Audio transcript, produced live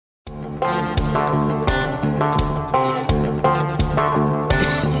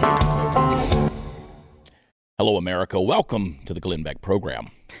Hello, America. Welcome to the Glenn Beck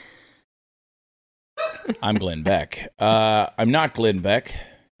program. I'm Glenn Beck. I'm not Glenn Beck.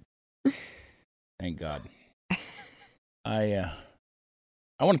 Thank God. I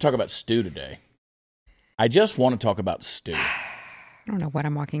want to talk about Stu today. I just want to talk about Stu. I don't know what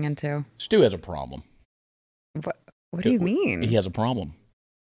I'm walking into. Stu has a problem. What do you mean? He has a problem.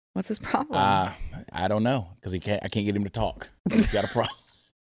 What's his problem? I don't know, because I can't get him to talk. He's got a problem.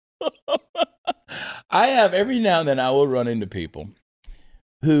 I have, every now and then I will run into people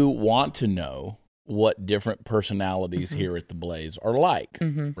who want to know what different personalities here at the Blaze are like,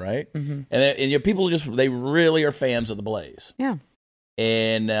 right? Mm-hmm. And people they really are fans of the Blaze. Yeah.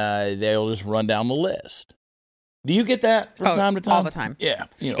 And they'll just run down the list. Do you get that from time to time? All the time. Yeah.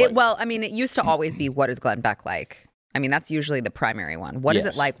 You know, it used to always be, what is Glenn Beck like? I mean, that's usually the primary one. What is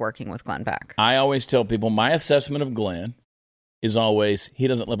it like working with Glenn Beck? I always tell people my assessment of Glenn is always, he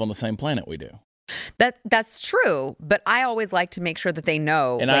doesn't live on the same planet we do. That's true, but I always like to make sure that they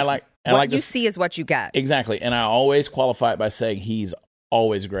know. And what you see is what you get. Exactly. And I always qualify it by saying he's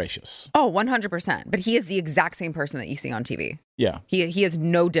always gracious. Oh, 100%. But he is the exact same person that you see on TV. Yeah. He is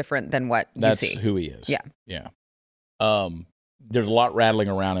no different than what you see. That's who he is. Yeah. Yeah. There's a lot rattling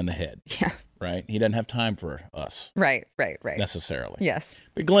around in the head. Yeah. Right? He doesn't have time for us. Right. Necessarily. Yes.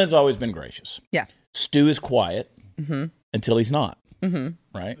 But Glenn's always been gracious. Yeah. Stu is quiet until he's not. Mm-hmm.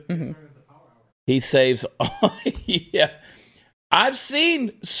 Right? Mm-hmm. He saves. Yeah. I've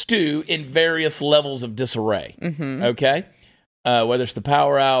seen Stu in various levels of disarray. Mm-hmm. Okay? Whether it's the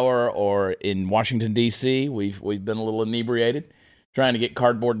Power Hour or in Washington, D.C., we've been a little inebriated, trying to get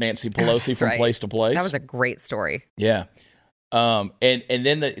cardboard Nancy Pelosi from place to place. That was a great story. Yeah. And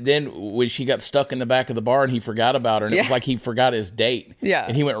then when she got stuck in the back of the bar and he forgot about her, and it was like he forgot his date. Yeah.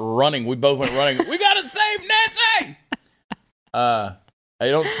 And he went running. We both went running. We got to save Nancy!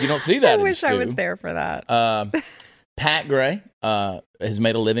 You don't see that I in wish Stu. I was there for that. Pat Gray has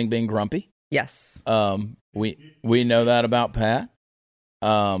made a living being grumpy. Yes. We know that about Pat.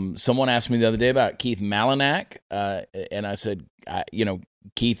 Someone asked me the other day about Keith Malinak, and I said,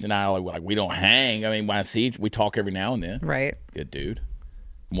 Keith and I are like, we don't hang. I mean, when I see, we talk every now and then. Right. Good dude,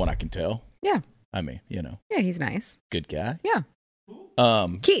 from what I can tell. Yeah. I mean, Yeah, he's nice. good guy. Yeah.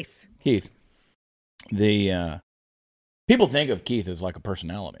 Keith. The people think of Keith as like a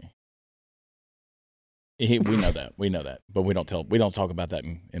personality. We know that. We know that, but we don't talk about that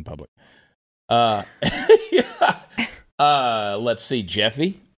in public. Let's see,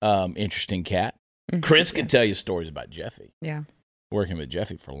 Jeffy. Interesting cat. Chris can tell you stories about Jeffy. Yeah. Working with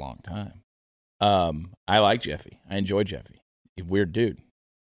Jeffy for a long time. I like Jeffy. I enjoy Jeffy. He's a weird dude.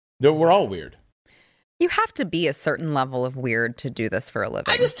 We're all weird. You have to be a certain level of weird to do this for a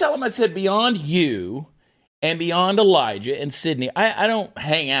living. I just tell him, I said, beyond you and beyond Elijah and Sydney, I don't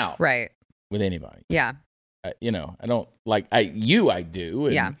hang out with anybody. Yeah. I don't like I do.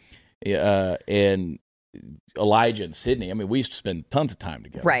 And, and Elijah and Sydney, I mean, we used to spend tons of time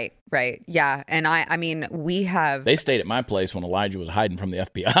together. Right. Yeah. And I mean, we have... They stayed at my place when Elijah was hiding from the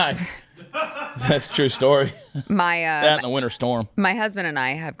FBI. That's a true story. That and the winter storm. My husband and I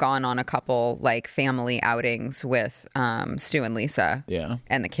have gone on a couple like family outings with Stu and Lisa. Yeah.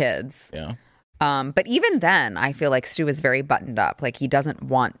 And the kids. Yeah. But even then, I feel like Stu is very buttoned up. Like he doesn't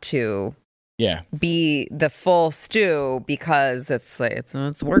want to... be the full Stu because it's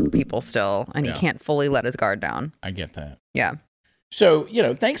work people still, and he can't fully let his guard down. I get that. Yeah. So,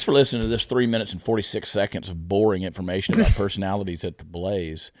 thanks for listening to this 3 minutes and 46 seconds of boring information about personalities at the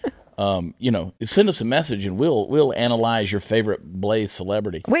Blaze. Send us a message and we'll analyze your favorite Blaze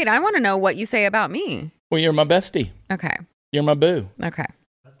celebrity. Wait, I want to know what you say about me. Well, you're my bestie. Okay. You're my boo. Okay.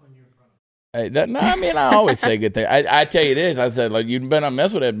 I always say good things. I tell you this. I said, like, you better not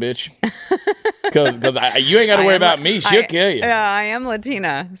mess with that bitch. Because you ain't got to worry about me. She'll kill you. Yeah, I am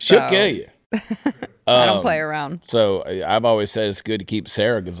Latina. So. She'll kill you. I don't play around. So I've always said it's good to keep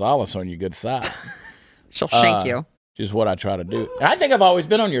Sarah Gonzalez on your good side. She'll shank you. Just what I try to do. I think I've always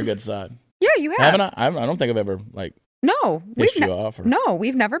been on your good side. Yeah, you have. Haven't I? I don't think I've ever, pissed you off. No,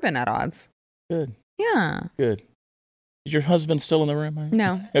 we've never been at odds. Good. Yeah. Good. Is your husband still in the room?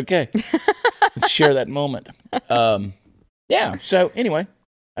 No. Okay. Let's share that moment. Yeah. So anyway,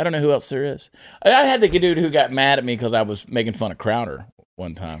 I don't know who else there is. I had the dude who got mad at me because I was making fun of Crowder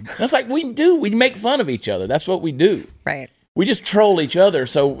one time. That's like we make fun of each other. That's what we do. Right. We just troll each other.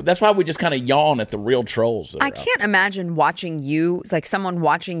 So that's why we just kind of yawn at the real trolls. I can't imagine watching you, like someone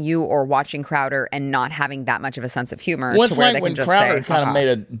watching you or watching Crowder and not having that much of a sense of humor. Well, it's to where like they when can just Crowder say, kind of made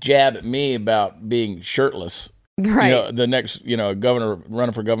a jab at me about being shirtless. Right. The next, governor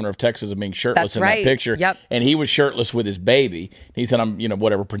running for governor of Texas and being shirtless in that picture. Yep. And he was shirtless with his baby. He said, I'm,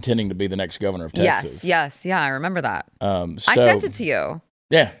 pretending to be the next governor of Texas. Yes. Yeah, I remember that. I sent it to you.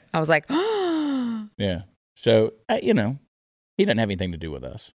 Yeah. I was like, yeah. So, he doesn't have anything to do with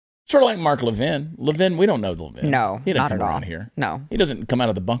us. Sort of like Mark Levin. Levin, we don't know Levin. No, he doesn't not come at all. around here. No. He doesn't come out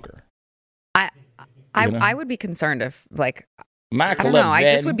of the bunker. I would be concerned if, Mark I don't Levin. know. I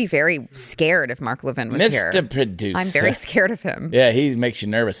just would be very scared if Mark Levin was here. Mr. Producer. I'm very scared of him. Yeah, he makes you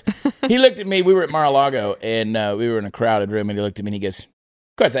nervous. He looked at me. We were at Mar-a-Lago, and we were in a crowded room, and he looked at me, and he goes, of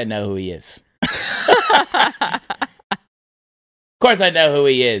course I know who he is. Of course I know who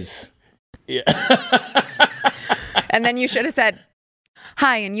he is. Yeah. And then you should have said,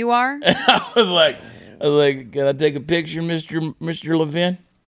 hi, and you are? I was like, can I take a picture, Mr. Levin?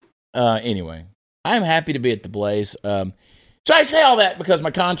 Anyway, I'm happy to be at the Blaze. So I say all that because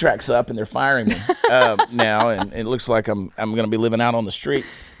my contract's up and they're firing me now, and it looks like I'm going to be living out on the street.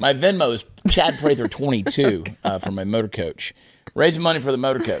 My Venmo is Chad Prather 22 for my motor coach. Raising money for the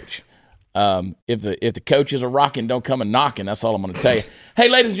motor coach. If the coaches are rocking, don't come and knocking. That's all I'm going to tell you. Hey,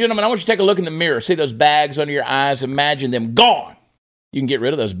 ladies and gentlemen, I want you to take a look in the mirror. See those bags under your eyes? Imagine them gone. You can get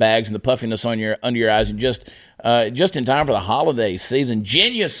rid of those bags and the puffiness under your eyes, and just in time for the holiday season.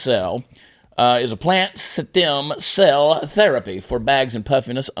 Genucel is a plant stem cell therapy for bags and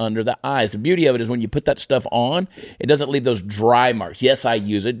puffiness under the eyes. The beauty of it is when you put that stuff on, it doesn't leave those dry marks. Yes, I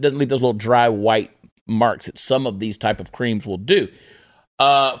use it. It doesn't leave those little dry white marks that some of these type of creams will do.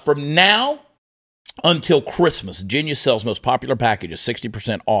 From now until Christmas, Genucel's most popular package is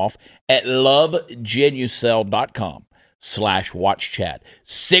 60% off at lovegenucel.com/watchchad.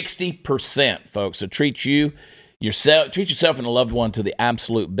 60%, folks. So treat yourself and a loved one to the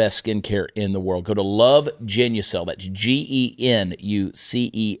absolute best skincare in the world. Go to lovegenucel. That's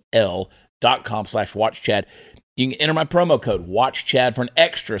GENUCEL.com/watchchad. You can enter my promo code WatchChad for an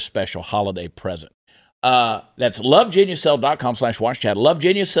extra special holiday present. That's lovegenucel.com/watchchad.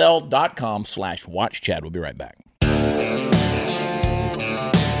 Lovegenucel.com/watchchad. We'll be right back.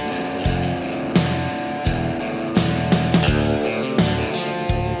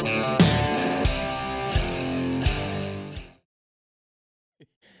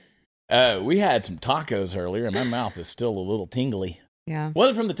 We had some tacos earlier, and my mouth is still a little tingly. Yeah.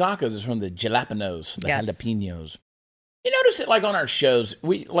 Wasn't from the tacos, it's from the jalapenos, the jalapenos. You notice it like on our shows,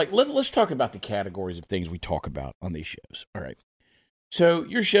 let's talk about the categories of things we talk about on these shows. All right. So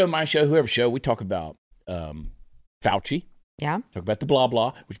your show, my show, whoever's show, we talk about Fauci. Yeah. Talk about the blah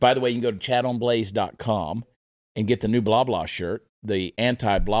blah, which by the way, you can go to chadonblaze.com and get the new blah blah shirt, the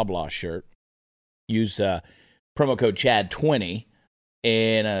anti-blah blah shirt. Use promo code CHAD20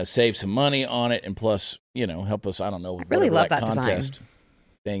 and save some money on it, and plus, help us, I don't know, I really love that contest design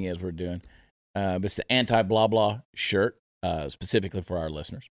thing is we're doing. But it's the anti-blah blah shirt, specifically for our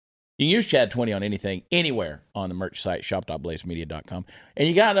listeners. You can use Chad20 on anything, anywhere on the merch site, shop.blazemedia.com. And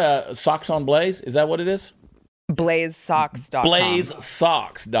you got socks on Blaze? Is that what it is? BlazeSocks.com.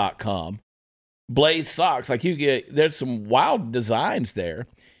 BlazeSocks.com. Blaze Socks. There's some wild designs there.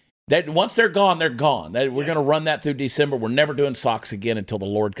 That once they're gone, they're gone. We're going to run that through December. We're never doing socks again until the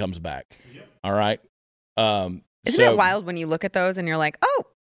Lord comes back. Yep. All right? Isn't it wild when you look at those and you're like, oh,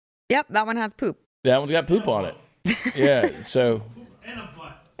 yep, that one has poop. That one's got poop on it. Yeah, so. And a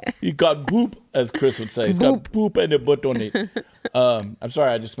butt. You got poop, as Chris would say. It's got poop and a butt on it. I'm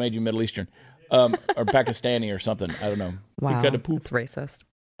sorry, I just made you Middle Eastern. Or Pakistani or something. I don't know. Wow, you got a poop. it's racist.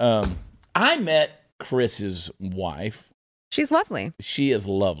 I met Chris's wife. She's lovely. She is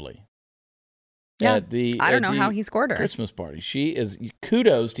lovely. Yeah, I don't know how he scored her. Christmas party. She is,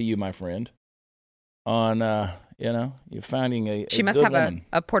 kudos to you, my friend, on, you're finding a She must good have woman.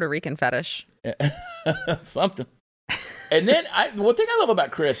 a Puerto Rican fetish. Something. And then, one thing I love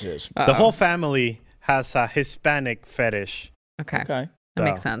about Chris is the whole family has a Hispanic fetish. Okay. That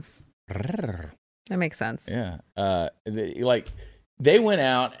makes sense. That makes sense. Yeah. They went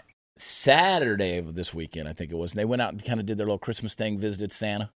out Saturday of this weekend, I think it was. And they went out and kind of did their little Christmas thing, visited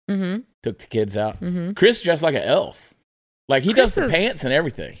Santa, took the kids out. Chris dressed like an elf. Like he does the pants and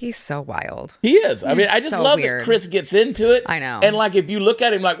everything. He's so wild. He is. I mean, I just love that Chris gets into it. I know. And like, if you look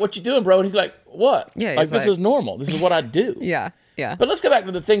at him, like, what you doing, bro? And he's like, what? Yeah. Like, this is normal. This is what I do. Yeah. But let's go back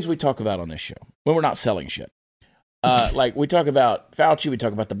to the things we talk about on this show when we're not selling shit. Like we talk about Fauci, we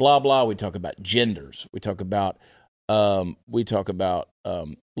talk about the blah blah, we talk about genders, we talk about lockdowns, we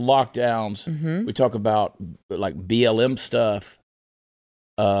talk about like BLM stuff.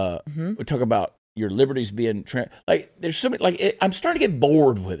 We talk about your liberties being like there's so many, like I'm starting to get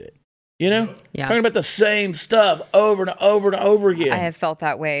bored with it. You know? Yeah. Talking about the same stuff over and over and over again. I have felt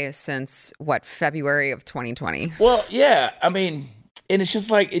that way since, February of 2020. Well, yeah. I mean, and it's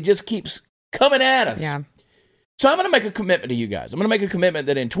just like, it just keeps coming at us. Yeah. So I'm going to make a commitment to you guys. I'm going to make a commitment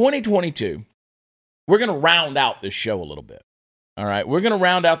that in 2022, we're going to round out this show a little bit. All right? We're going to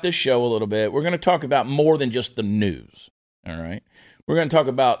round out this show a little bit. We're going to talk about more than just the news. All right? We'll talk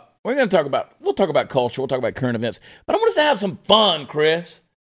about culture. We'll talk about current events. But I want us to have some fun, Chris.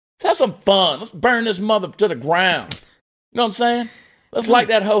 Let's have some fun. Let's burn this mother to the ground. You know what I'm saying? Let's light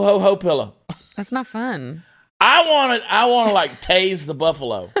that ho pillow. That's not fun. I want to like tase the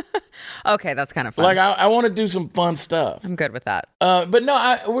buffalo. Okay, that's kind of fun. Like I want to do some fun stuff. I'm good with that. But no,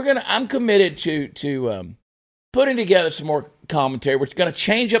 I'm committed to putting together some more commentary. We're going to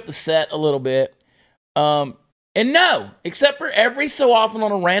change up the set a little bit. And no, except for every so often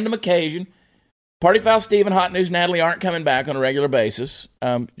on a random occasion, Party Foul Steve and Hot News Natalie aren't coming back on a regular basis.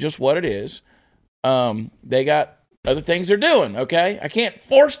 Just what it is. They got other things they're doing, okay? I can't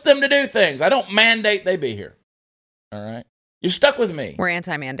force them to do things. I don't mandate they be here. All right? You're stuck with me. We're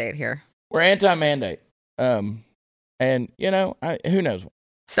anti-mandate here. We're anti-mandate. And, you know, who knows?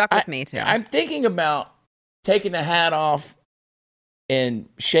 Stuck with me, too. I'm thinking about taking the hat off and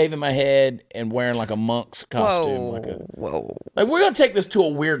shaving my head and wearing like a monk's costume. Whoa. Like we're going to take this to a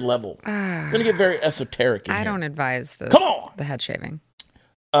weird level. We're going to get very esoteric in I here. don't advise Come on. the head shaving.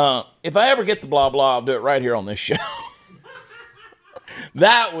 If I ever get the blah, blah, I'll do it right here on this show.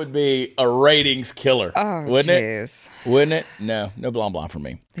 That would be a ratings killer. Oh, wouldn't geez. it? Wouldn't it? No blah, blah for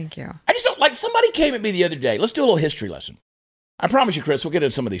me. Thank you. I just don't like, somebody came at me the other day. Let's do a little history lesson. I promise you, Chris, we'll get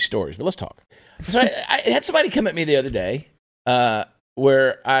into some of these stories, but let's talk. So I had somebody come at me the other day,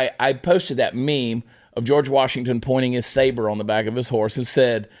 where I posted that meme of George Washington pointing his saber on the back of his horse and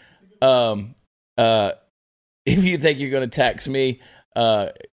said, if you think you're going to tax me,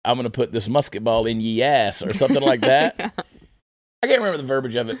 I'm going to put this musket ball in ye ass or something like that. I can't remember the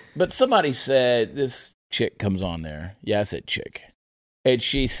verbiage of it, but somebody said, this chick comes on there. Yeah, I said chick. And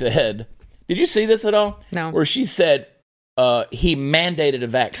she said, did you see this at all? No. Where she said, he mandated a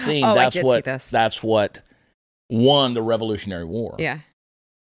vaccine. Oh, I did see this. That's what won the Revolutionary War. Yeah.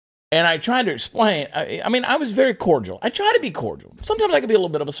 And I tried to explain. I mean, I was very cordial. I try to be cordial. Sometimes I can be a little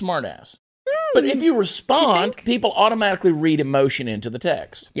bit of a smartass. But if you respond, people automatically read emotion into the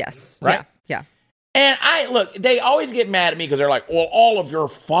text. Yes. Right? Yeah. And they always get mad at me because they're like, well, all of your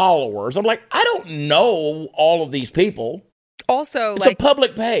followers. I'm like, I don't know all of these people. Also, it's a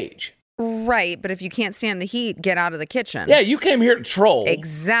public page. Right, but if you can't stand the heat, get out of the kitchen. Yeah, you came here to troll.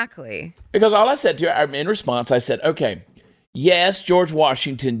 Exactly. Because all I said to her, in response, I said, okay, yes, George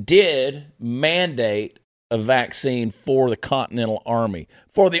Washington did mandate a vaccine for the Continental Army.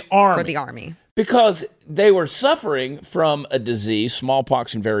 For the Army. Because they were suffering from a disease,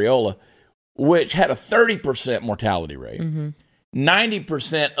 smallpox and variola, which had a 30% mortality rate. Mm-hmm.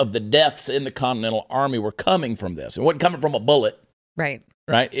 90% of the deaths in the Continental Army were coming from this. It wasn't coming from a bullet. Right.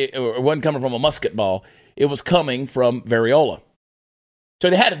 It wasn't coming from a musket ball. It was coming from variola. So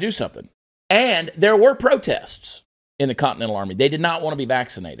they had to do something. And there were protests in the Continental Army. They did not want to be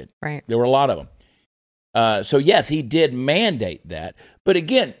vaccinated. Right. There were a lot of them. So, yes, he did mandate that. But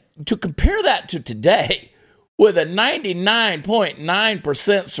again, to compare that to today with a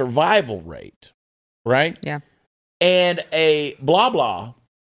 99.9% survival rate, right? Yeah. And a blah, blah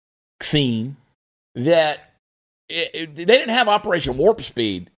scene that they didn't have Operation Warp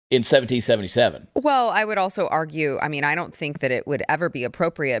Speed in 1777. Well, I would also argue, I mean, I don't think that it would ever be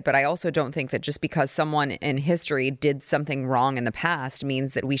appropriate, but I also don't think that just because someone in history did something wrong in the past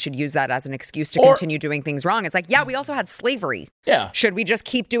means that we should use that as an excuse to continue doing things wrong. It's like, yeah, we also had slavery. Yeah. Should we just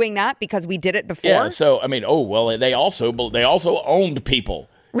keep doing that because we did it before? Yeah, so, I mean, they also owned people.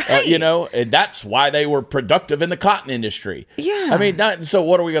 Right. And that's why they were productive in the cotton industry. Yeah. I mean, so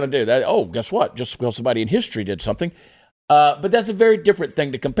what are we going to do? Guess what? Just because somebody in history did something. But that's a very different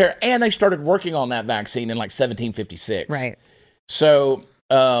thing to compare. And they started working on that vaccine in like 1756. Right. So,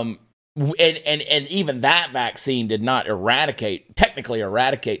 and even that vaccine did not technically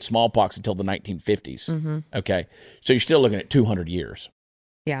eradicate smallpox until the 1950s. Mm-hmm. Okay. So you're still looking at 200 years.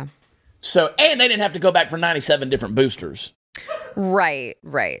 Yeah. So, and they didn't have to go back for 97 different boosters. Right.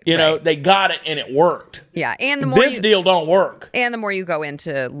 You know, they got it and it worked. Yeah, and the more this deal don't work. And the more you go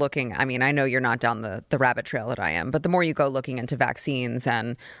into looking, I mean, I know you're not down the rabbit trail that I am, but the more you go looking into vaccines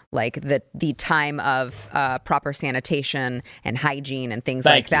and like the time of proper sanitation and hygiene and things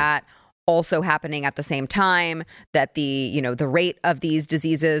that also happening at the same time, that the rate of these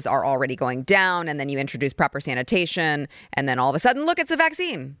diseases are already going down, and then you introduce proper sanitation, and then all of a sudden, look, it's the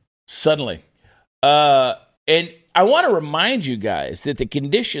vaccine. Suddenly. And I want to remind you guys that the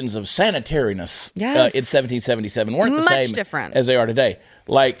conditions of sanitariness in 1777 weren't the same different as they are today.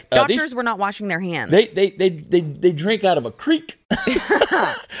 Like doctors were not washing their hands. They drink out of a creek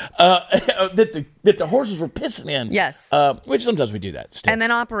that the horses were pissing in. Yes, which sometimes we do that still. And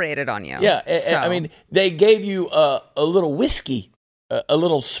then operated on you. Yeah, so. I mean, they gave you a little whiskey, a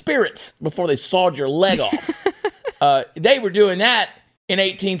little spirits before they sawed your leg off. They were doing that in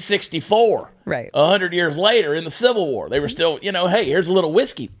 1864. Right, 100 years later in the Civil War, they were still, hey, here's a little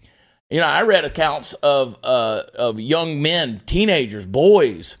whiskey. I read accounts of young men, teenagers,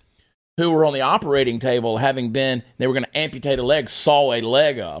 boys, who were on the operating table they were going to amputate a leg, saw a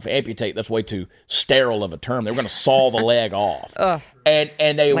leg off. Amputate, that's way too sterile of a term. They were going to saw the leg off.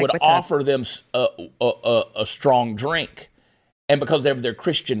 And they would offer them a strong drink. And because of their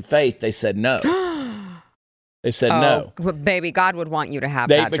Christian faith, they said no. They said no. Baby, God would want you to have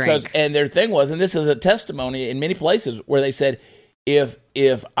that drink. And their thing was, and this is a testimony in many places where they said, if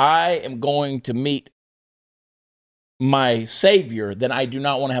I am going to meet my Savior, then I do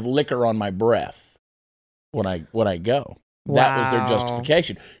not want to have liquor on my breath when I go. Wow. That was their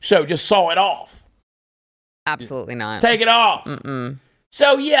justification. So just saw it off. Absolutely not. Take it off. Mm-mm.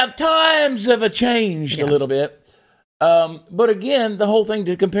 So times have changed a little bit. But again, the whole thing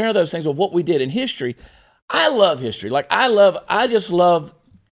to compare those things with what we did in history. I love history. I just love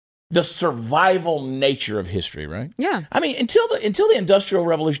the survival nature of history, right? Yeah. I mean, until the Industrial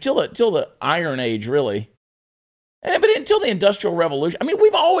Revolution, till the Iron Age, really. But until the Industrial Revolution, I mean,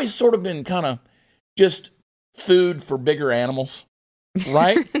 we've always sort of been kind of just food for bigger animals,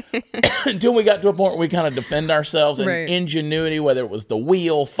 right? Until we got to a point where we kind of defend ourselves and ingenuity, whether it was the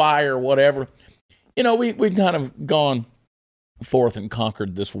wheel, fire, whatever. We've kind of gone forth and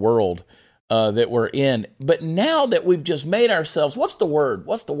conquered this world that we're in. But now that we've just made ourselves, what's the word?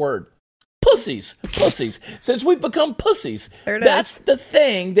 Pussies. Since we've become pussies, that's the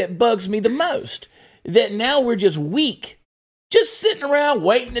thing that bugs me the most. That now we're just weak, just sitting around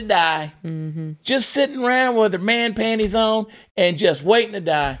waiting to die, just sitting around with their man panties on and just waiting to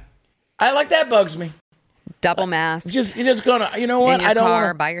die. That bugs me. Double mask. You're just gonna, you know what? In your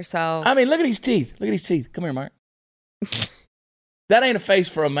car by yourself. I mean, look at these teeth. Come here, Mark. That ain't a face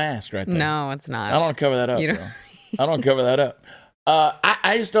for a mask right there. No, it's not. I don't want to cover that up, bro. I don't cover that up.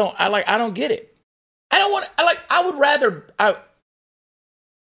 I just don't, I don't get it. I would rather,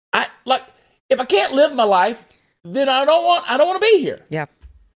 if I can't live my life, then I don't want to be here. Yeah.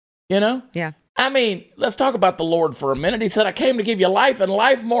 Yeah. I mean, let's talk about the Lord for a minute. He said, I came to give you life and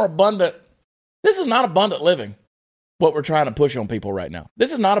life more abundant. This is not abundant living, what we're trying to push on people right now.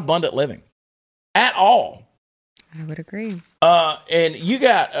 This is not abundant living at all. I would agree. And you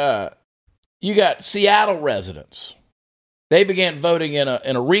got Seattle residents. They began voting in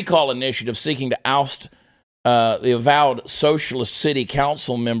a recall initiative seeking to oust the avowed socialist city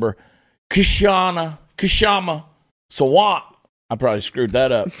council member Kshama Sawant. I probably screwed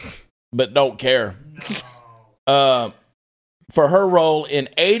that up, but don't care. For her role in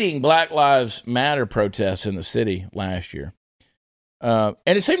aiding Black Lives Matter protests in the city last year, and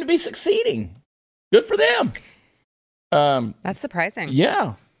it seemed to be succeeding. Good for them. That's surprising.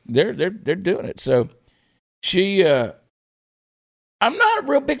 Yeah, they're doing it. So I'm not a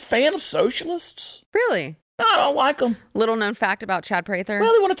real big fan of socialists. Really? No, I don't like them. Little known fact about Chad Prather.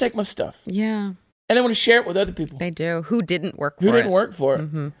 Well, they want to take my stuff. Yeah. And they want to share it with other people. They do. Who didn't work for it. Who didn't work for it.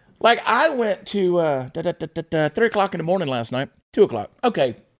 Mm-hmm. Like I went to 3 o'clock in the morning last night. 2 o'clock.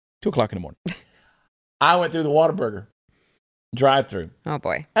 Okay, 2 o'clock in the morning. I went through the Whataburger drive-through. Oh,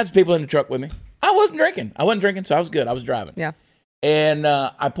 boy. That's people in the truck with me. I wasn't drinking, so I was good. I was driving. Yeah. And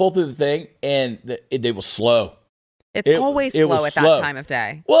I pulled through the thing, and it was slow. It's always slow at that time of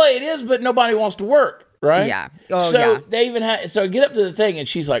day. Well, it is, but nobody wants to work, right? Yeah. They even had, so I get up to the thing, and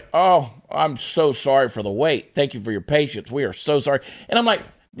she's like, oh, I'm so sorry for the wait. Thank you for your patience. We are so sorry. And I'm like,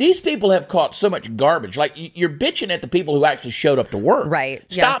 these people have caught so much garbage. Like, you're bitching at the people who actually showed up to work. Right.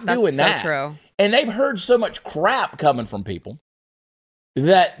 Stop doing that. So true. And they've heard so much crap coming from people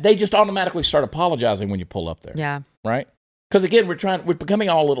that they just automatically start apologizing when you pull up there. Yeah. Right? Because again, we're becoming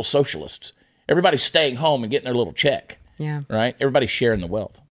all little socialists. Everybody's staying home and getting their little check. Yeah. Right? Everybody's sharing the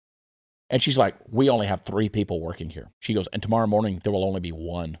wealth. And she's like, we only have 3 people working here. She goes, and tomorrow morning there will only be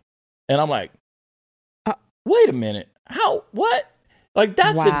 1. And I'm like, wait a minute. How? What? Like,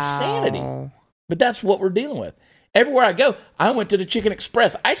 that's insanity. But that's what we're dealing with. Everywhere I go, I went to the Chicken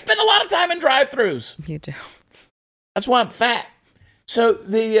Express. I spend a lot of time in drive-thrus. You do. That's why I'm fat. So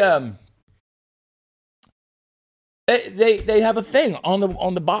they have a thing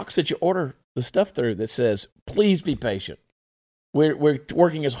on the box that you order the stuff through that says, please be patient. We're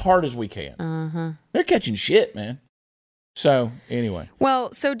working as hard as we can. They're catching shit, man. So anyway.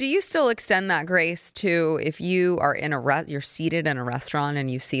 Well, so do you still extend that grace to if you are in you're seated in a restaurant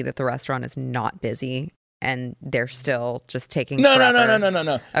and you see that the restaurant is not busy and they're still just taking forever?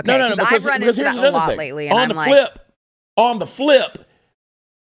 No. Okay, No. I've run into that a lot lately. And On the flip,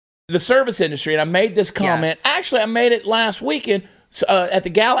 the service industry, and I made this comment. Yes. Actually, I made it last weekend at the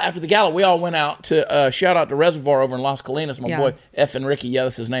gala. After the gala, we all went out to shout out to Reservoir over in Las Colinas. My boy, Effin' Ricky. Yeah,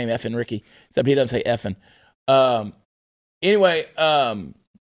 that's his name, Effin' Ricky. Except he doesn't say Effin'. Anyway,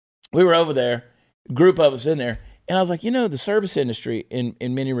 we were over there, group of us in there, and I was like, the service industry, in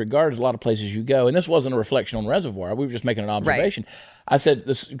many regards, a lot of places you go, and this wasn't a reflection on Reservoir. We were just making an observation. Right. I said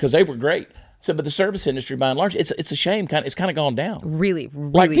this because they were great. I said, but the service industry, by and large, it's a shame. It's kind of gone down. Really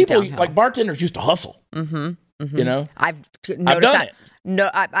like people, downhill. like bartenders used to hustle. I've noticed done that. it.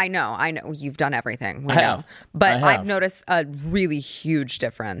 No, I know. You've done everything. I have. But I've noticed a really huge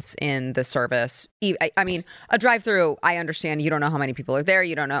difference in the service. I mean, a drive-through, I understand you don't know how many people are there.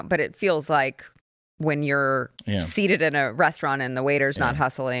 You don't know. But it feels like when you're seated in a restaurant and the waiter's not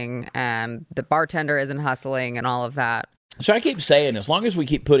hustling and the bartender isn't hustling and all of that. So I keep saying, as long as we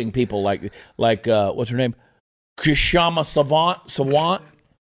keep putting people like what's her name? Kshama Sawant.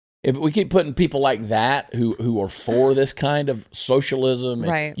 If we keep putting people like that who are for this kind of socialism,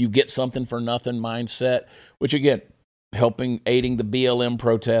 and you get something for nothing mindset, which again, aiding the BLM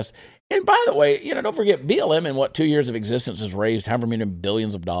protest. And by the way, don't forget BLM in 2 years of existence has raised however many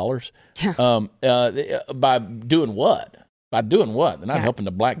billions of dollars. By doing what? By doing what? They're not helping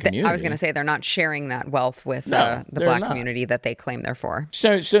the black community. I was going to say they're not sharing that wealth with the black community that they claim they're for.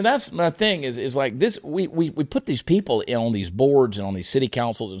 So that's my thing is like this. We put these people on these boards and on these city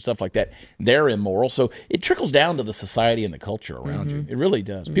councils and stuff like that. They're immoral. So it trickles down to the society and the culture around you. It really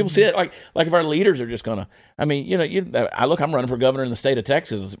does. People see it like if our leaders are just going to. I mean, I'm running for governor in the state of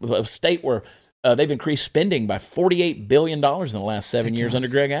Texas, a state where they've increased spending by $48 billion in the last 7 years under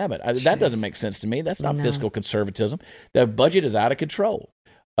Greg Abbott. That doesn't make sense to me. That's not fiscal conservatism. The budget is out of control.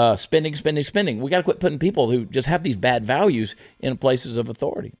 Spending. We got to quit putting people who just have these bad values in places of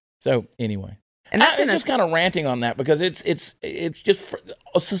authority. So anyway, and I'm just kind of ranting on that because it's just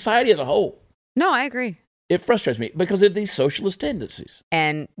a society as a whole. No, I agree. It frustrates me because of these socialist tendencies.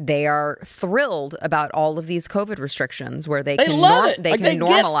 And they are thrilled about all of these COVID restrictions where they can normalize.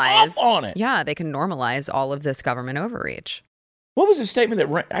 Get off on it. Yeah, they can normalize all of this government overreach. What was the statement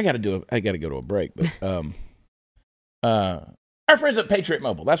that I got to go to a break, but our friends at Patriot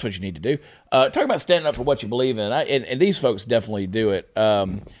Mobile, that's what you need to do. Talk about standing up for what you believe in. And these folks definitely do it.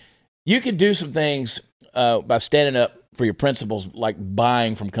 You can do some things by standing up for your principles, like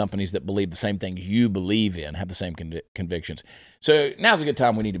buying from companies that believe the same things you believe in, have the same convictions. So now's a good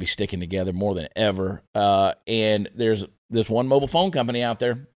time. We need to be sticking together more than ever. And there's this one mobile phone company out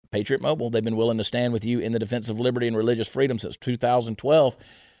there, Patriot Mobile. They've been willing to stand with you in the defense of liberty and religious freedom since 2012.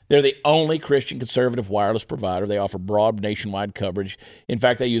 They're the only Christian conservative wireless provider. They offer broad nationwide coverage. In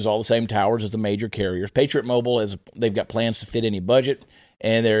fact, they use all the same towers as the major carriers. Patriot Mobile, they've got plans to fit any budget.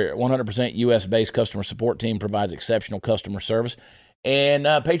 And their 100% U.S.-based customer support team provides exceptional customer service. And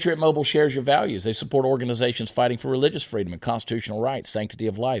Patriot Mobile shares your values. They support organizations fighting for religious freedom and constitutional rights, sanctity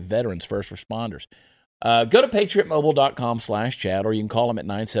of life, veterans, first responders. Go to patriotmobile.com/Chad, or you can call them at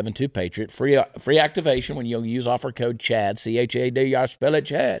 972-PATRIOT. Free activation when you use offer code CHAD, C-H-A-D, I spell it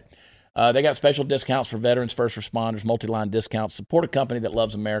CHAD. They got special discounts for veterans, first responders, multi-line discounts. Support a company that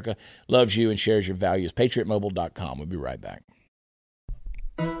loves America, loves you, and shares your values. patriotmobile.com. We'll be right back.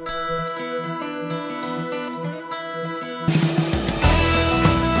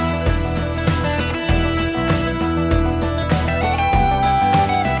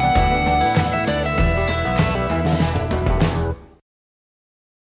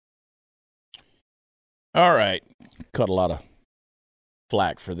 All right. Cut a lot of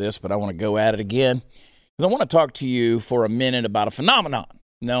flack for this, but I want to go at it again because I want to talk to you for a minute about a phenomenon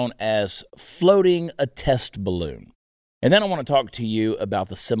known as floating a test balloon. And then I want to talk to you about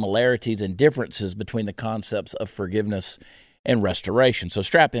the similarities and differences between the concepts of forgiveness and restoration. So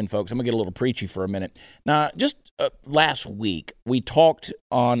strap in, folks. I'm going to get a little preachy for a minute. Now, just last week, we talked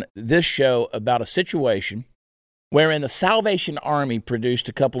on this show about a situation wherein the Salvation Army produced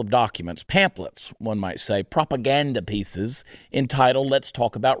a couple of documents, pamphlets, one might say, propaganda pieces entitled Let's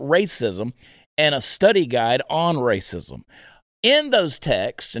Talk About Racism, and a study guide on racism. In those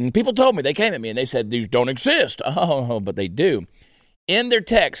texts, and people told me, they came at me and they said, these don't exist. Oh, but they do. In their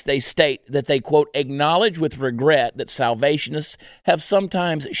text, they state that they, quote, acknowledge with regret that Salvationists have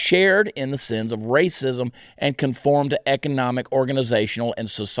sometimes shared in the sins of racism and conform to economic, organizational, and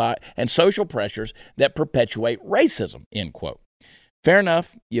social pressures that perpetuate racism, end quote. Fair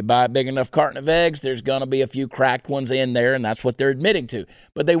enough. You buy a big enough carton of eggs, there's going to be a few cracked ones in there, and that's what they're admitting to.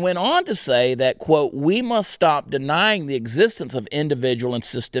 But they went on to say that, quote, we must stop denying the existence of individual and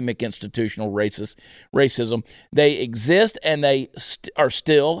systemic institutional racism. They exist, and they are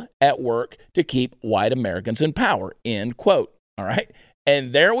still at work to keep white Americans in power, end quote. All right?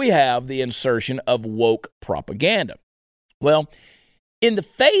 And there we have the insertion of woke propaganda. Well, in the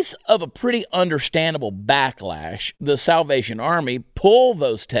face of a pretty understandable backlash, the Salvation Army pulled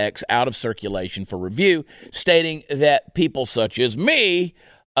those texts out of circulation for review, stating that people such as me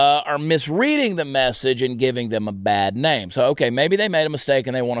are misreading the message and giving them a bad name. So, okay, maybe they made a mistake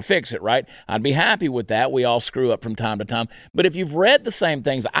and they want to fix it, right? I'd be happy with that. We all screw up from time to time. But if you've read the same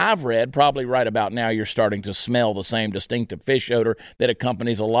things I've read, probably right about now you're starting to smell the same distinctive fish odor that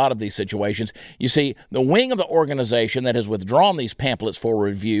accompanies a lot of these situations. You see, the wing of the organization that has withdrawn these pamphlets for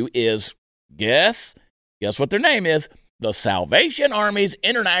review is, guess what their name is? The Salvation Army's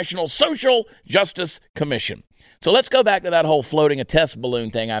International Social Justice Commission. So let's go back to that whole floating a test balloon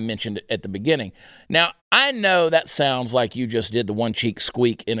thing I mentioned at the beginning. Now, I know that sounds like you just did the one cheek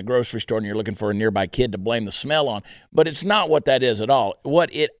squeak in a grocery store and you're looking for a nearby kid to blame the smell on, but it's not what that is at all.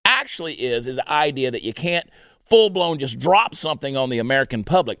 What it actually is the idea that you can't full-blown just drop something on the American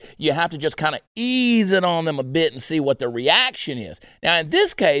public. You have to just kind of ease it on them a bit and see what the reaction is. Now, in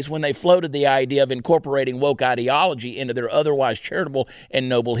this case, when they floated the idea of incorporating woke ideology into their otherwise charitable and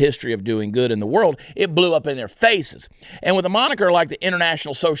noble history of doing good in the world, it blew up in their faces. And with a moniker like the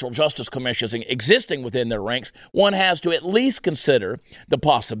International Social Justice Commission existing within their ranks, one has to at least consider the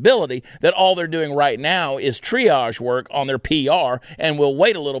possibility that all they're doing right now is triage work on their PR and will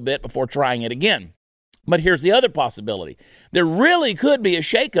wait a little bit before trying it again. But here's the other possibility. There really could be a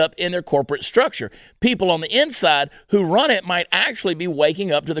shakeup in their corporate structure. People on the inside who run it might actually be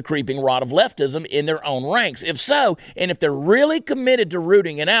waking up to the creeping rot of leftism in their own ranks. If so, and if they're really committed to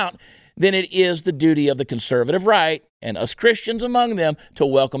rooting it out, then it is the duty of the conservative right, and us Christians among them, to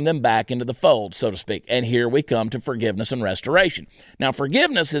welcome them back into the fold, so to speak. And here we come to forgiveness and restoration. Now,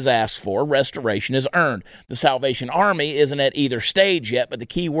 forgiveness is asked for, restoration is earned. The Salvation Army isn't at either stage yet, but the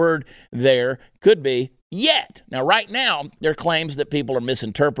key word there could be yet. Now, right now, their claims that people are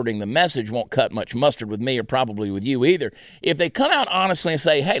misinterpreting the message won't cut much mustard with me or probably with you either. If they come out honestly and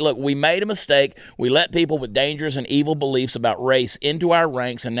say, hey, look, we made a mistake. We let people with dangerous and evil beliefs about race into our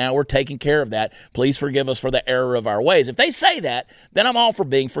ranks, and now we're taking care of that. Please forgive us for the error of our ways. If they say that, then I'm all for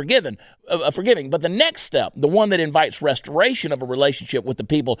being forgiving. But the next step, the one that invites restoration of a relationship with the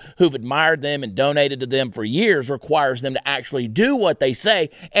people who've admired them and donated to them for years, requires them to actually do what they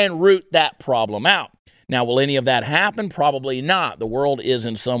say and root that problem out. Now, will any of that happen? Probably not. The world is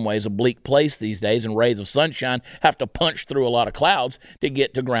in some ways a bleak place these days, and rays of sunshine have to punch through a lot of clouds to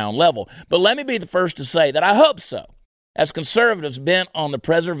get to ground level. But let me be the first to say that I hope so. As conservatives bent on the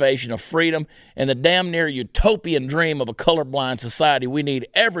preservation of freedom and the damn near utopian dream of a colorblind society, we need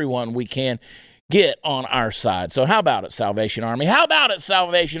everyone we can get on our side. So how about it, Salvation Army? How about it,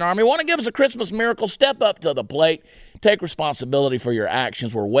 Salvation Army? Want to give us a Christmas miracle? Step up to the plate. Take responsibility for your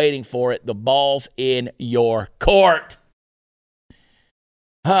actions. We're waiting for it. The ball's in your court.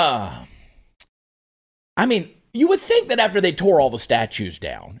 I mean, you would think that after they tore all the statues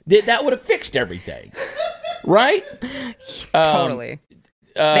down, that would have fixed everything, right? Totally.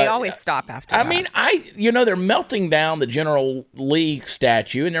 They always stop after that. I mean, they're melting down the General Lee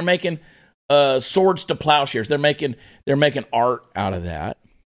statue, and they're making swords to plowshares. They're making art out of that.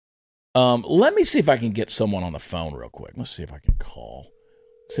 Let me see if I can get someone on the phone real quick. Let's see if I can call.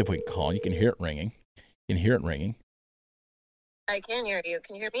 Let's see if we can call. You can hear it ringing. I can hear you.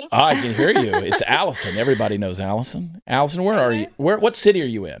 Can you hear me? I can hear you. It's Allison. Everybody knows Allison. Allison, where are you? What city are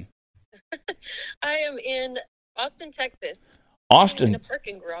you in? I am in Austin, Texas. Austin. I'm in a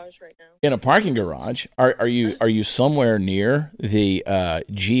parking garage right now. In a parking garage? Are you somewhere near the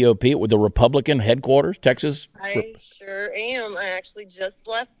GOP with the Republican headquarters, Texas? I sure am. I actually just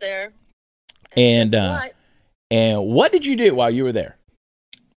left there. And what did you do while you were there?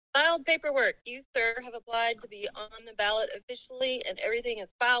 Filed paperwork. You, sir, have applied to be on the ballot officially, and everything is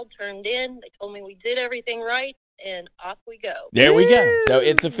filed, turned in. They told me we did everything right, and off we go. There we go. So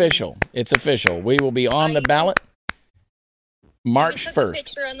it's official. It's official. We will be on the ballot March 1st.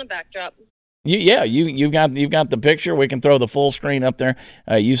 Picture on the backdrop. You've got the picture. We can throw the full screen up there.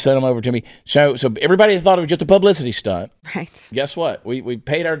 You sent them over to me. So everybody thought it was just a publicity stunt. Right. Guess what? We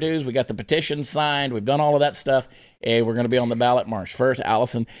paid our dues. We got the petition signed. We've done all of that stuff, and we're going to be on the ballot March 1st.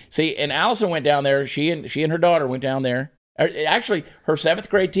 Allison, and Allison went down there. She and her daughter went down there. Actually, her 7th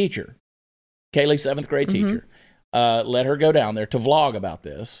grade teacher, Kaylee's 7th grade teacher, let her go down there to vlog about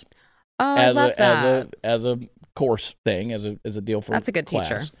this. Oh, I love that. As a course thing as a deal for That's a good class.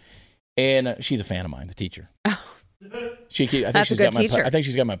 teacher. And she's a fan of mine, the teacher. I think That's a good teacher. I think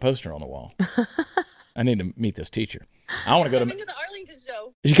she's got my poster on the wall. I need to meet this teacher. I want to go to the Arlington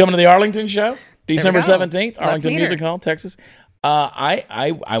show. Is she coming to the Arlington show? December 17th, Let's Arlington meet Music her. Hall, Texas.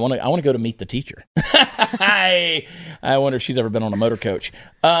 I want to go to meet the teacher. I wonder if she's ever been on a motor coach.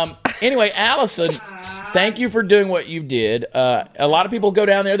 Anyway, Allison, thank you for doing what you did. A lot of people go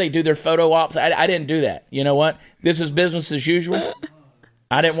down there, they do their photo ops. I didn't do that. You know what? This is business as usual.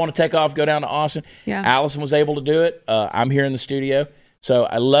 I didn't want to take off, go down to Austin. Yeah. Allison was able to do it. I'm here in the studio. So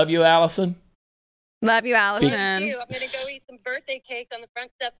I love you, Allison. Love you, Allison. I'm going to go eat some birthday cake on the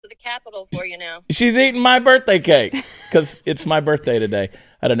front steps of the Capitol for you now. She's eating my birthday cake because it's my birthday today.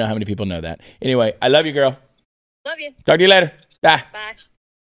 I don't know how many people know that. Anyway, I love you, girl. Love you. Talk to you later. Bye. Bye.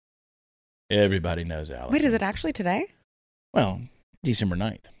 Everybody knows Allison. Wait, is it actually today? Well, December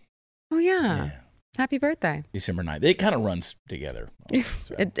 9th. Oh, yeah. Yeah, Happy birthday. December 9th. It kind of runs together.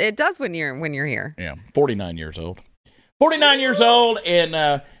 So, It does when you're here. yeah, 49 years old. 49 years old,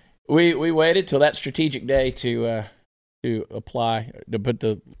 and we waited till that strategic day to apply, to put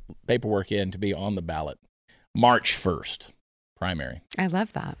the paperwork in to be on the ballot. March 1st, primary. I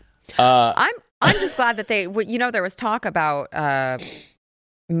love that. I'm just glad that there was talk about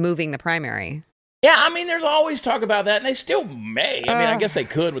moving the primary. Yeah, I mean, there's always talk about that, and they still may. I mean, I guess they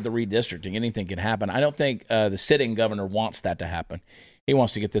could with the redistricting. Anything can happen. I don't think the sitting governor wants that to happen. He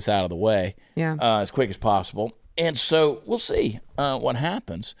wants to get this out of the way as quick as possible. And so we'll see what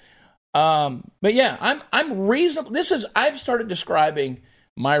happens. But yeah, I'm reasonable. I've started describing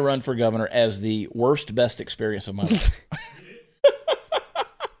my run for governor as the worst, best experience of my life.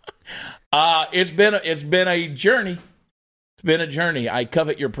 It's been a journey. It's been a journey. I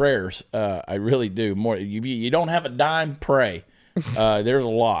covet your prayers. I really do. More, you don't have a dime, pray. There's a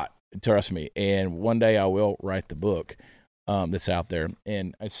lot, trust me. And one day I will write the book that's out there.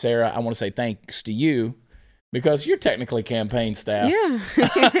 And Sarah, I want to say thanks to you because you're technically campaign staff. Yeah.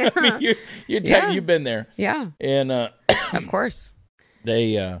 I mean, you've been there. Yeah. And Of course.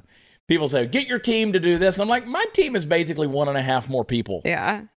 People say, get your team to do this. And I'm like, my team is basically 1.5 more people.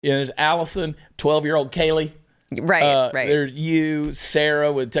 Yeah. There's Allison, 12-year-old Kaylee. Right. There's you,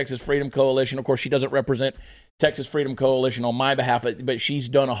 Sarah with Texas Freedom Coalition. Of course, she doesn't represent Texas Freedom Coalition on my behalf, but she's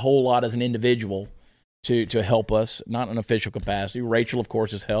done a whole lot as an individual to help us, not in an official capacity. Rachel, of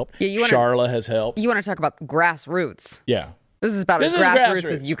course, has helped. Yeah, Charla has helped. You want to talk about grassroots. Yeah. This is about as grassroots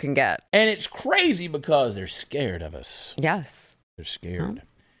as you can get. And it's crazy because they're scared of us. Yes. They're scared.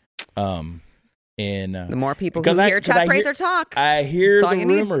 And the more people who hear Chad Prather talk, I hear the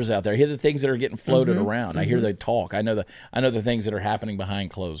rumors out there. I hear the things that are getting floated around. I hear the talk. I know the things that are happening behind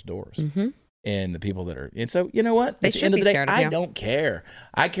closed doors. And the people that are, and so you know what? They should be scared of you. I don't care.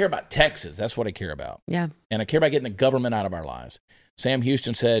 I care about Texas. That's what I care about. Yeah. And I care about getting the government out of our lives. Sam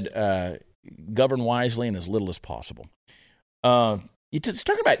Houston said, govern wisely and as little as possible. It's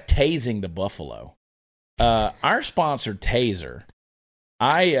talking about tasing the buffalo. Our sponsor, Taser.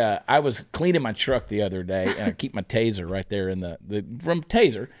 I was cleaning my truck the other day, and I keep my Taser right there in the from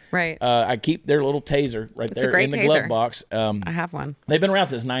Taser. Right. I keep their little Taser right there in the glove box. I have one. They've been around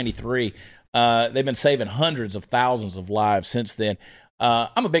since '93. They've been saving hundreds of thousands of lives since then.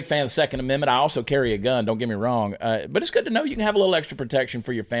 I'm a big fan of the Second Amendment. I also carry a gun, don't get me wrong. But it's good to know you can have a little extra protection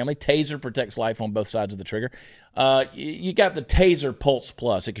for your family. Taser protects life on both sides of the trigger. You got the Taser Pulse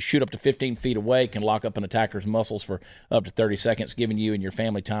Plus. It can shoot up to 15 feet away, can lock up an attacker's muscles for up to 30 seconds, giving you and your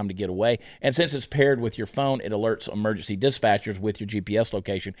family time to get away. And since it's paired with your phone, it alerts emergency dispatchers with your GPS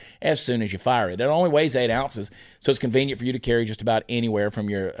location as soon as you fire it. It only weighs 8 ounces, so it's convenient for you to carry just about anywhere from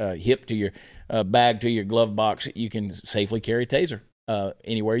your hip to your bag to your glove box. You can safely carry a Taser.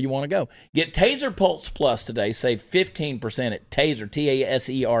 Anywhere you want to go. Get Taser Pulse Plus today. Save 15% at Taser,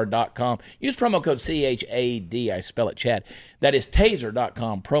 TASER.com. Use promo code CHAD. I spell it Chad. That is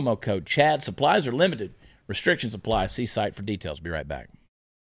Taser.com, promo code Chad. Supplies are limited. Restrictions apply. See site for details. Be right back.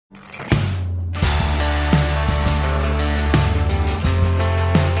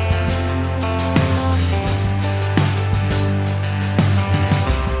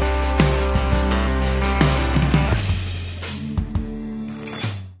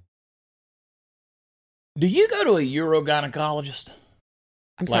 Do you go to a urogynecologist?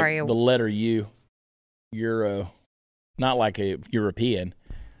 I'm sorry. The letter U. Euro. Not like a European.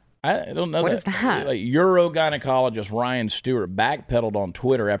 I don't know. What is that? Like urogynecologist Ryan Stewart backpedaled on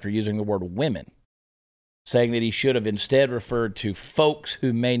Twitter after using the word women, saying that he should have instead referred to folks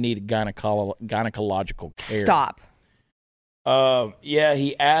who may need gynecological care. Stop.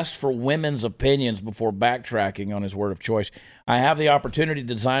 He asked for women's opinions before backtracking on his word of choice. I have the opportunity to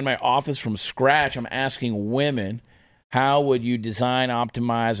design my office from scratch. I'm asking women, how would you design,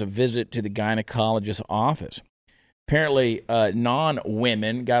 optimize a visit to the gynecologist's office? Apparently,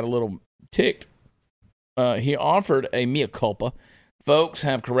 non-women got a little ticked. He offered a mea culpa. Folks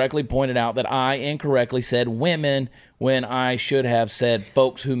have correctly pointed out that I incorrectly said women when I should have said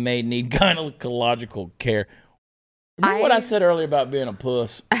folks who may need gynecological care. Remember what I said earlier about being a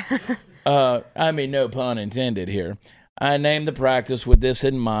puss? I mean, no pun intended here. I named the practice with this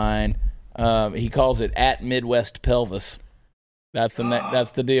in mind. He calls it at Midwest Pelvis. That's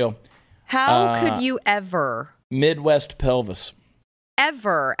the deal. How could you ever Midwest Pelvis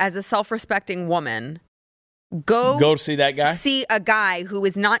ever, as a self-respecting woman, go see that guy? See a guy who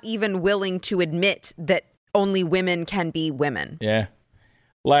is not even willing to admit that only women can be women. Yeah.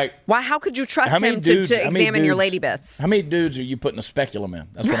 Like, why? How could you trust him to examine your lady bits? How many dudes are you putting a speculum in?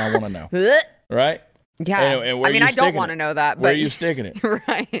 That's what I want to know. Right? Yeah. And I mean, I don't want to know that. But where are you sticking it?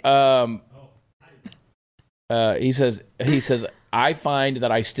 Right. He says, I find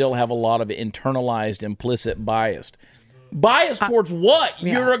that I still have a lot of internalized implicit bias. Bias towards what?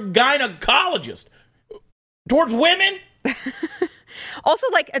 Yeah. You're a gynecologist. Towards women? Also,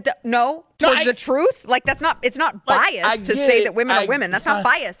 like, towards the truth. Like, it's not biased to say that women are women. That's not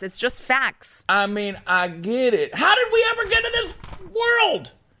biased. It's just facts. I mean, I get it. How did we ever get to this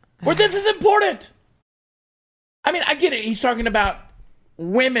world where this is important? I mean, I get it. He's talking about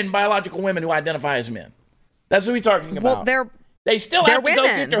women, biological women who identify as men. That's what he's talking about. Well, they still have to go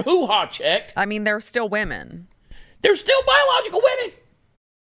get their hoo-ha checked. I mean, they're still women. They're still biological women.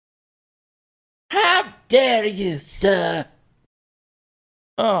 How dare you, sir?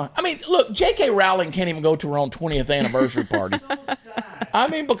 I mean, look, J.K. Rowling can't even go to her own 20th anniversary party. I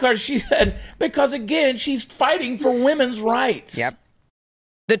mean, because again, she's fighting for women's rights. Yep.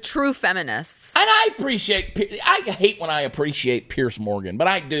 The true feminists. And I hate when I appreciate Piers Morgan, but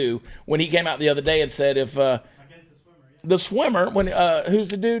I do when he came out the other day and said if the swimmer, when who's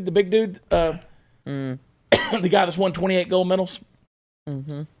the dude, the big dude, the guy that's won 28 gold medals?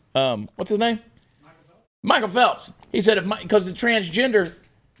 Mm-hmm. What's his name? Michael Phelps. He said because the transgender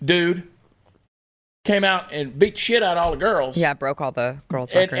dude came out and beat shit out of all the girls. Yeah, broke all the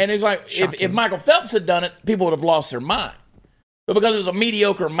girls' records. And he's like, if Michael Phelps had done it, people would have lost their mind. But because it was a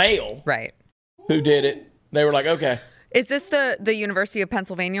mediocre male who did it, they were like, okay. Is this the University of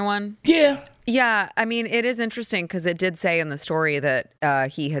Pennsylvania one? Yeah. Yeah, I mean, it is interesting because it did say in the story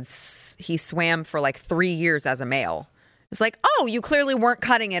that he swam for like 3 years as a male. It's like, oh, you clearly weren't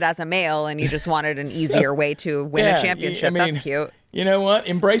cutting it as a male and you just wanted an easier way to win a championship. I mean, that's cute. You know what?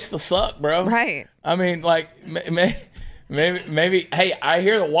 Embrace the suck, bro. Right. I mean, like, maybe, hey, I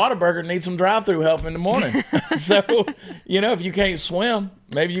hear the Whataburger needs some drive-through help in the morning. So, if you can't swim,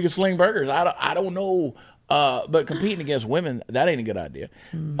 maybe you can sling burgers. I don't know. But competing against women, that ain't a good idea.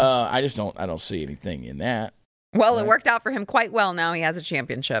 I don't see anything in that. Well, it worked out for him quite well. Now he has a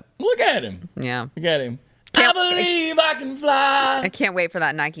championship. Look at him. Yeah. Look at him. I believe I can fly. I can't wait for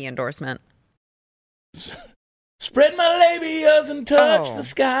that Nike endorsement. Spread my labias and touch the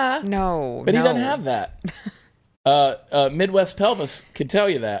sky. No, but he doesn't have that. Midwest Pelvis can tell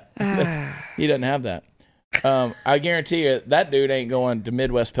you that. He doesn't have that. I guarantee you that dude ain't going to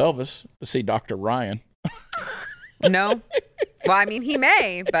Midwest Pelvis to see Dr. Ryan. No. Well, I mean, he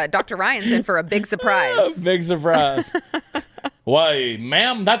may, but Dr. Ryan's in for a big surprise. Big surprise. Why,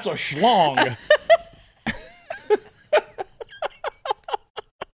 ma'am, that's a schlong.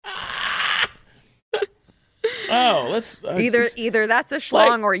 Either that's a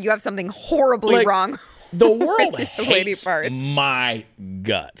schlong or you have something horribly wrong. The world hates my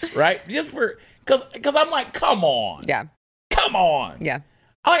guts, right? Just because I'm like, come on. Yeah. Come on. Yeah.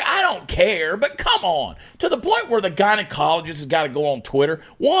 I don't care, but come on. To the point where the gynecologist has got to go on Twitter.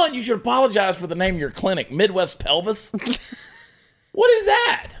 One, you should apologize for the name of your clinic, Midwest Pelvis. What is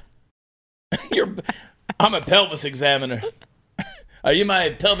that? I'm a pelvis examiner. Are you my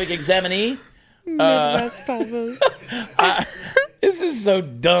pelvic examinee? Midwest Pelvis. This is so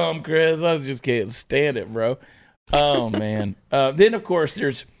dumb, Chris. I just can't stand it, bro. Oh, man. Then, of course,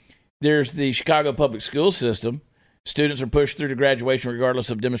 there's the Chicago public school system. Students are pushed through to graduation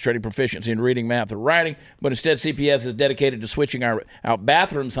regardless of demonstrating proficiency in reading, math, or writing, but instead CPS is dedicated to switching out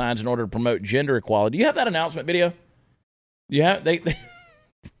bathroom signs in order to promote gender equality. Do you have that announcement video? Yeah, can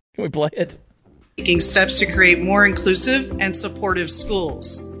we play it? Taking steps to create more inclusive and supportive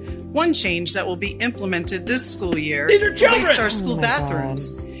schools. One change that will be implemented this school year relates to our school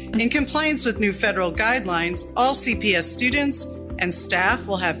bathrooms. In compliance with new federal guidelines, all CPS students and staff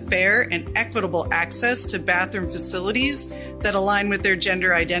will have fair and equitable access to bathroom facilities that align with their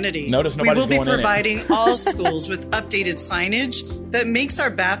gender identity. Notice nobody's we will going be in it. providing all schools with updated signage that makes our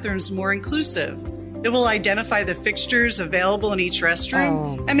bathrooms more inclusive. It will identify the fixtures available in each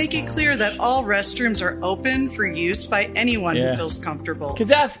restroom and make it clear that all restrooms are open for use by anyone who feels comfortable. Because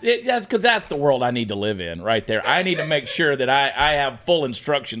that's the world I need to live in right there. I need to make sure that I have full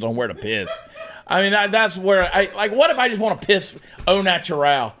instructions on where to piss. I mean, that's where what if I just want to piss au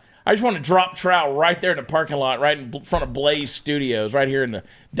natural? I just want to drop trout right there in the parking lot, right in front of Blaze Studios, right here in the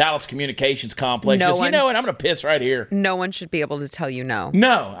Dallas Communications Complex. You know what? I'm going to piss right here. No one should be able to tell you no.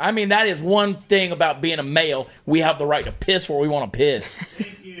 No. I mean, that is one thing about being a male. We have the right to piss where we want to piss.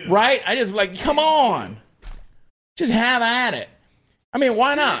 Right? I just come on. Just have at it. I mean,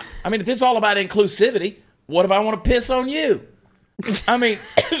 why not? I mean, if it's all about inclusivity, what if I want to piss on you? I mean,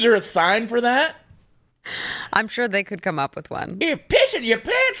 is there a sign for that? I'm sure they could come up with one. If pissing your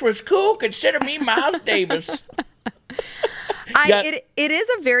pants was cool, consider me Miles Davis. It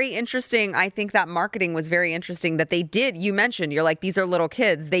is a very interesting, I think that marketing was very interesting that they did. You mentioned, you're like, these are little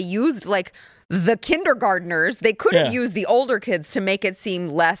kids. They used the kindergartners. They could have used the older kids to make it seem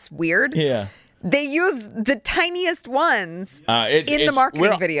less weird. Yeah. They used the tiniest ones in the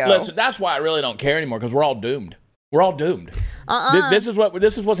marketing video. Listen, that's why I really don't care anymore, because we're all doomed. We're all doomed. This is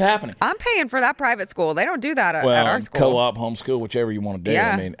what's happening. I'm paying for that private school. They don't do that at our school. Co-op, homeschool, whichever you want to do.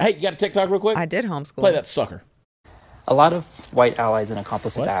 Yeah. I mean, hey, you got a TikTok real quick? I did homeschool. Play that sucker. A lot of white allies and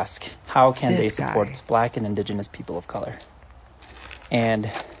accomplices ask, how can they support Black and Indigenous people of color? And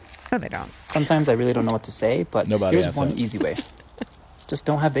no, they don't. Sometimes I really don't know what to say, but here's one easy way. Just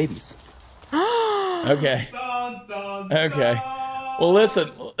don't have babies. Okay. Okay. Well,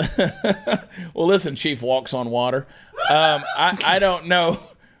 listen, Chief Walks on Water. I don't know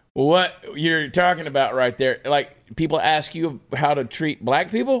what you're talking about right there. Like, people ask you how to treat Black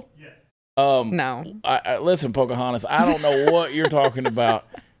people? Yes. No. Listen, Pocahontas, I don't know what you're talking about,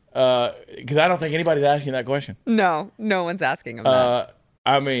 because I don't think anybody's asking that question. No one's asking him that.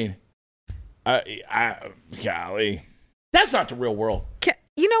 I mean, golly, that's not the real world.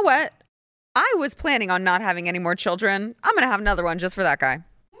 You know what? I was planning on not having any more children. I'm going to have another one just for that guy.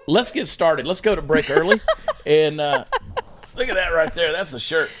 Let's get started. Let's go to break early. And look at that right there. That's the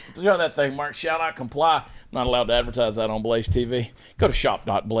shirt. Show that thing, Mark. Shall not comply. I'm not allowed to advertise that on Blaze TV. Go to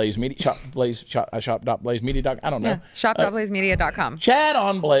shop.blazemedia. Shop.blazemedia.com. I don't know. Yeah, shop.blazemedia.com. Chat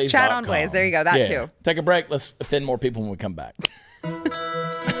on Blaze. Chat on Blaze. There you go. That too. Take a break. Let's offend more people when we come back.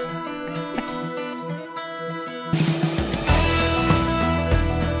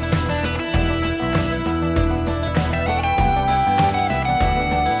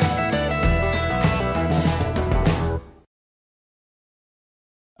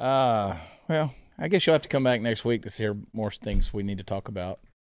 Well, I guess you'll have to come back next week to hear more things we need to talk about.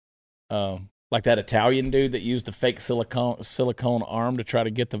 Like that Italian dude that used the fake silicone arm to try to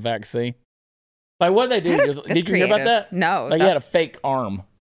get the vaccine. Like, what did they do? Did you hear about that? No. Like, he had a fake arm.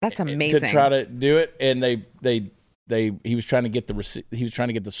 That's amazing. To try to do it, and he was trying to get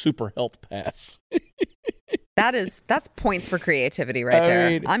the super health pass. That's points for creativity right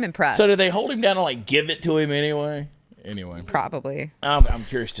there. I'm impressed. So did they hold him down and give it to him anyway? Anyway, probably. I'm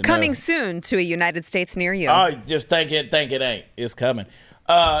curious to know. Coming soon to a United States near you. Oh, just think it ain't. It's coming.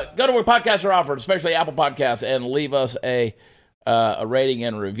 Go to where podcasts are offered, especially Apple Podcasts, and leave us a rating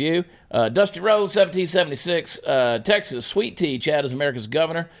and review. Dusty Rose, 1776, Texas. Sweet Tea. Chad is America's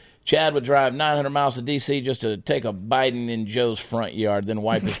governor. Chad would drive 900 miles to D.C. just to take a Biden in Joe's front yard, then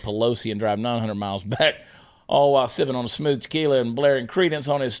wipe his Pelosi and drive 900 miles back, all while sipping on a smooth tequila and blaring Credence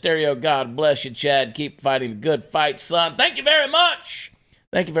on his stereo. God bless you, Chad. Keep fighting the good fight, son. Thank you very much.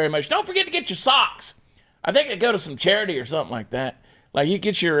 Thank you very much. Don't forget to get your socks. I think they go to some charity or something like that. Like, you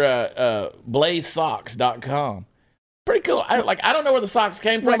get your blazesocks.com. Pretty cool. I don't know where the socks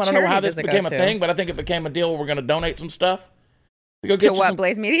came from. I don't know how this became a thing, but I think it became a deal where we're going to donate some stuff. To what,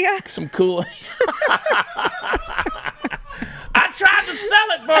 Blaze Media? Some cool... I tried to sell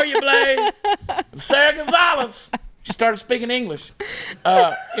it for you, Blaze. Sarah Gonzalez. She started speaking English.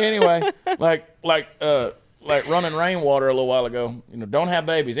 Anyway, like running rainwater a little while ago. Don't have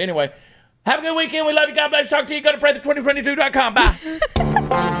babies. Anyway, have a good weekend. We love you. God bless. Talk to you. Go to pray2022.com.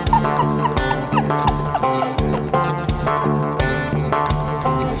 Bye.